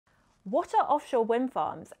What are offshore wind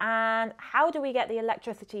farms and how do we get the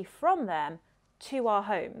electricity from them to our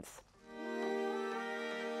homes?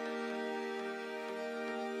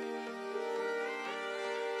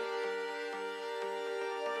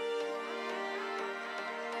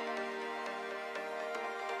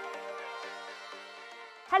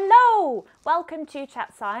 Hello! Welcome to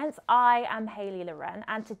Chat Science. I am Hayley Loren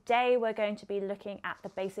and today we're going to be looking at the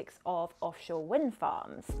basics of offshore wind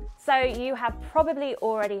farms. So you have probably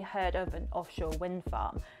already heard of an offshore wind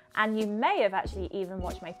farm and you may have actually even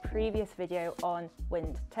watched my previous video on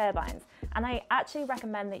wind turbines. And I actually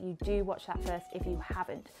recommend that you do watch that first if you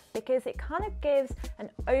haven't, because it kind of gives an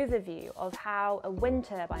overview of how a wind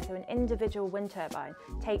turbine, so an individual wind turbine,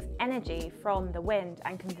 takes energy from the wind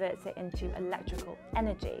and converts it into electrical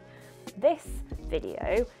energy. This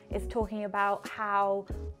video is talking about how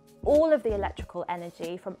all of the electrical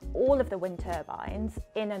energy from all of the wind turbines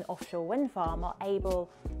in an offshore wind farm are able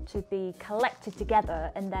to be collected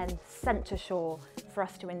together and then sent to shore for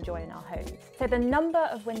us to enjoy in our homes. So the number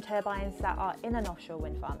of wind turbines that are in an offshore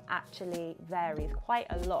wind farm actually varies quite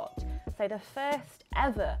a lot. So the first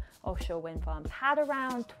ever offshore wind farms had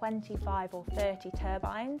around 25 or 30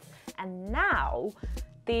 turbines, and now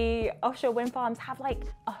the offshore wind farms have like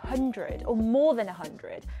 100 or more than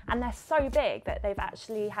 100, and they're so big that they've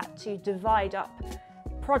actually had to divide up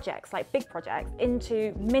projects, like big projects,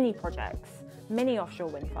 into mini projects, mini offshore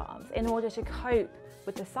wind farms, in order to cope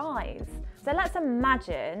with the size. So let's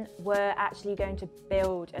imagine we're actually going to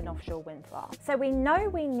build an offshore wind farm. So we know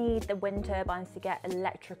we need the wind turbines to get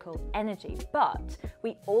electrical energy, but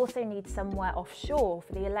we also need somewhere offshore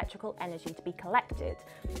for the electrical energy to be collected.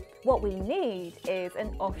 What we need is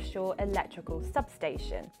an offshore electrical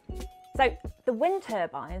substation. So the wind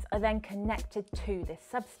turbines are then connected to this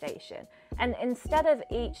substation. And instead of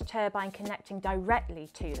each turbine connecting directly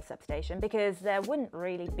to the substation, because there wouldn't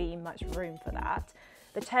really be much room for that,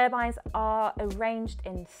 the turbines are arranged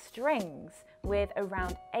in strings with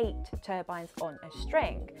around 8 turbines on a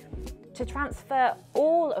string. To transfer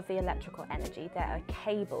all of the electrical energy, there are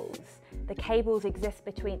cables. The cables exist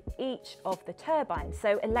between each of the turbines,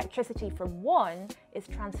 so electricity from one is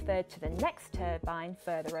transferred to the next turbine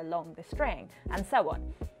further along the string, and so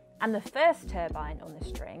on. And the first turbine on the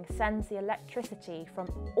string sends the electricity from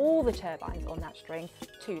all the turbines on that string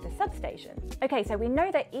to the substation. Okay, so we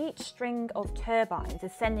know that each string of turbines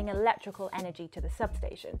is sending electrical energy to the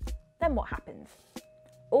substation. Then what happens?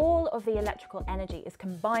 All of the electrical energy is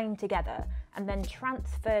combined together and then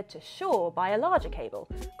transferred to shore by a larger cable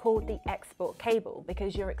called the export cable,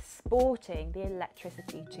 because you're exporting the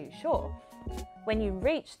electricity to shore. When you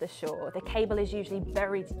reach the shore, the cable is usually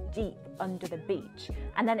buried deep under the beach,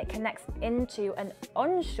 and then it connects into an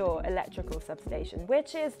onshore electrical substation,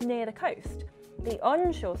 which is near the coast. The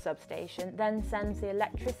onshore substation then sends the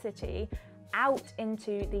electricity out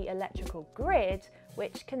into the electrical grid,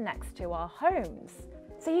 which connects to our homes.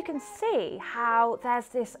 So you can see how there's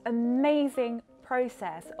this amazing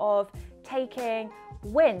process of taking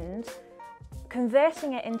wind,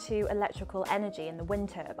 converting it into electrical energy in the wind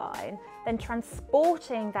turbine, then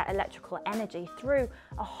transporting that electrical energy through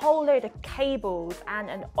a whole load of cables and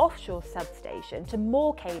an offshore substation to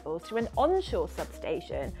more cables to an onshore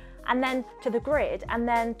substation, and then to the grid, and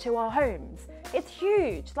then to our homes. It's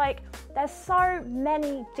huge. Like, there's so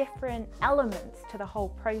many different elements to the whole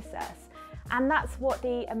process. And that's what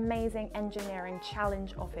the amazing engineering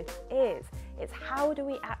challenge of it is. It's how do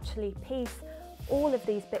we actually piece all of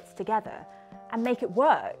these bits together and make it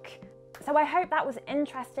work? So I hope that was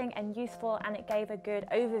interesting and useful, and it gave a good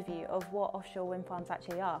overview of what offshore wind farms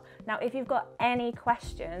actually are. Now, if you've got any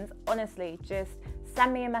questions, honestly, just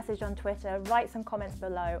send me a message on Twitter, write some comments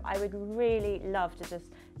below. I would really love to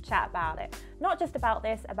just chat about it. Not just about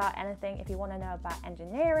this, about anything. If you want to know about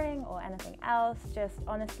engineering or anything else, just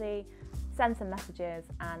honestly send some messages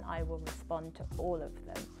and I will respond to all of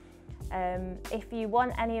them. If you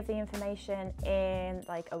want any of the information in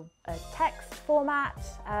like a text format,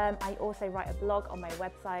 I also write a blog on my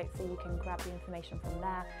website, so you can grab the information from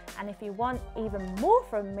there. And if you want even more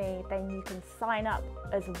from me, then you can sign up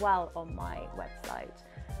as well on my website,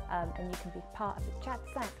 and you can be part of the Chat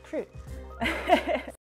Science crew.